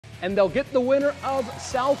and they'll get the winner of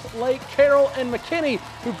Southlake Carroll and McKinney,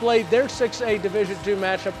 who played their 6A Division II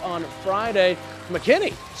matchup on Friday.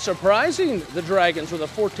 McKinney surprising the Dragons with a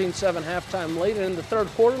 14-7 halftime lead, and in the third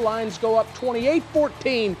quarter, Lions go up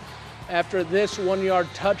 28-14 after this 1-yard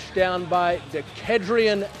touchdown by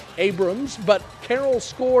DeKedrian Abrams. But Carroll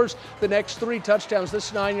scores the next 3 touchdowns.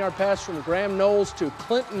 This 9-yard pass from Graham Knowles to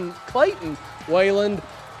Clayton Wayland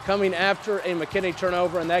coming after a McKinney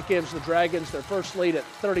turnover, and that gives the Dragons their first lead at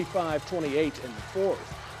 35-28 in the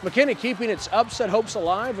fourth. McKinney keeping its upset hopes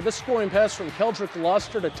alive with this scoring pass from Keldrick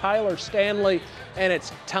Luster to Tyler Stanley, and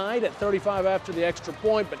it's tied at 35 after the extra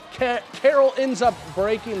point, but Carroll ends up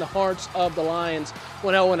breaking the hearts of the Lions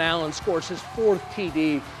when Owen Allen scores his 4th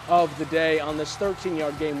TD of the day on this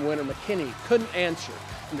 13-yard game winner. McKinney couldn't answer,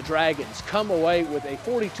 and the Dragons come away with a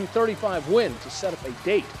 42-35 win to set up a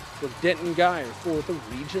date with Denton Guyer for the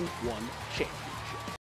Region 1 championship.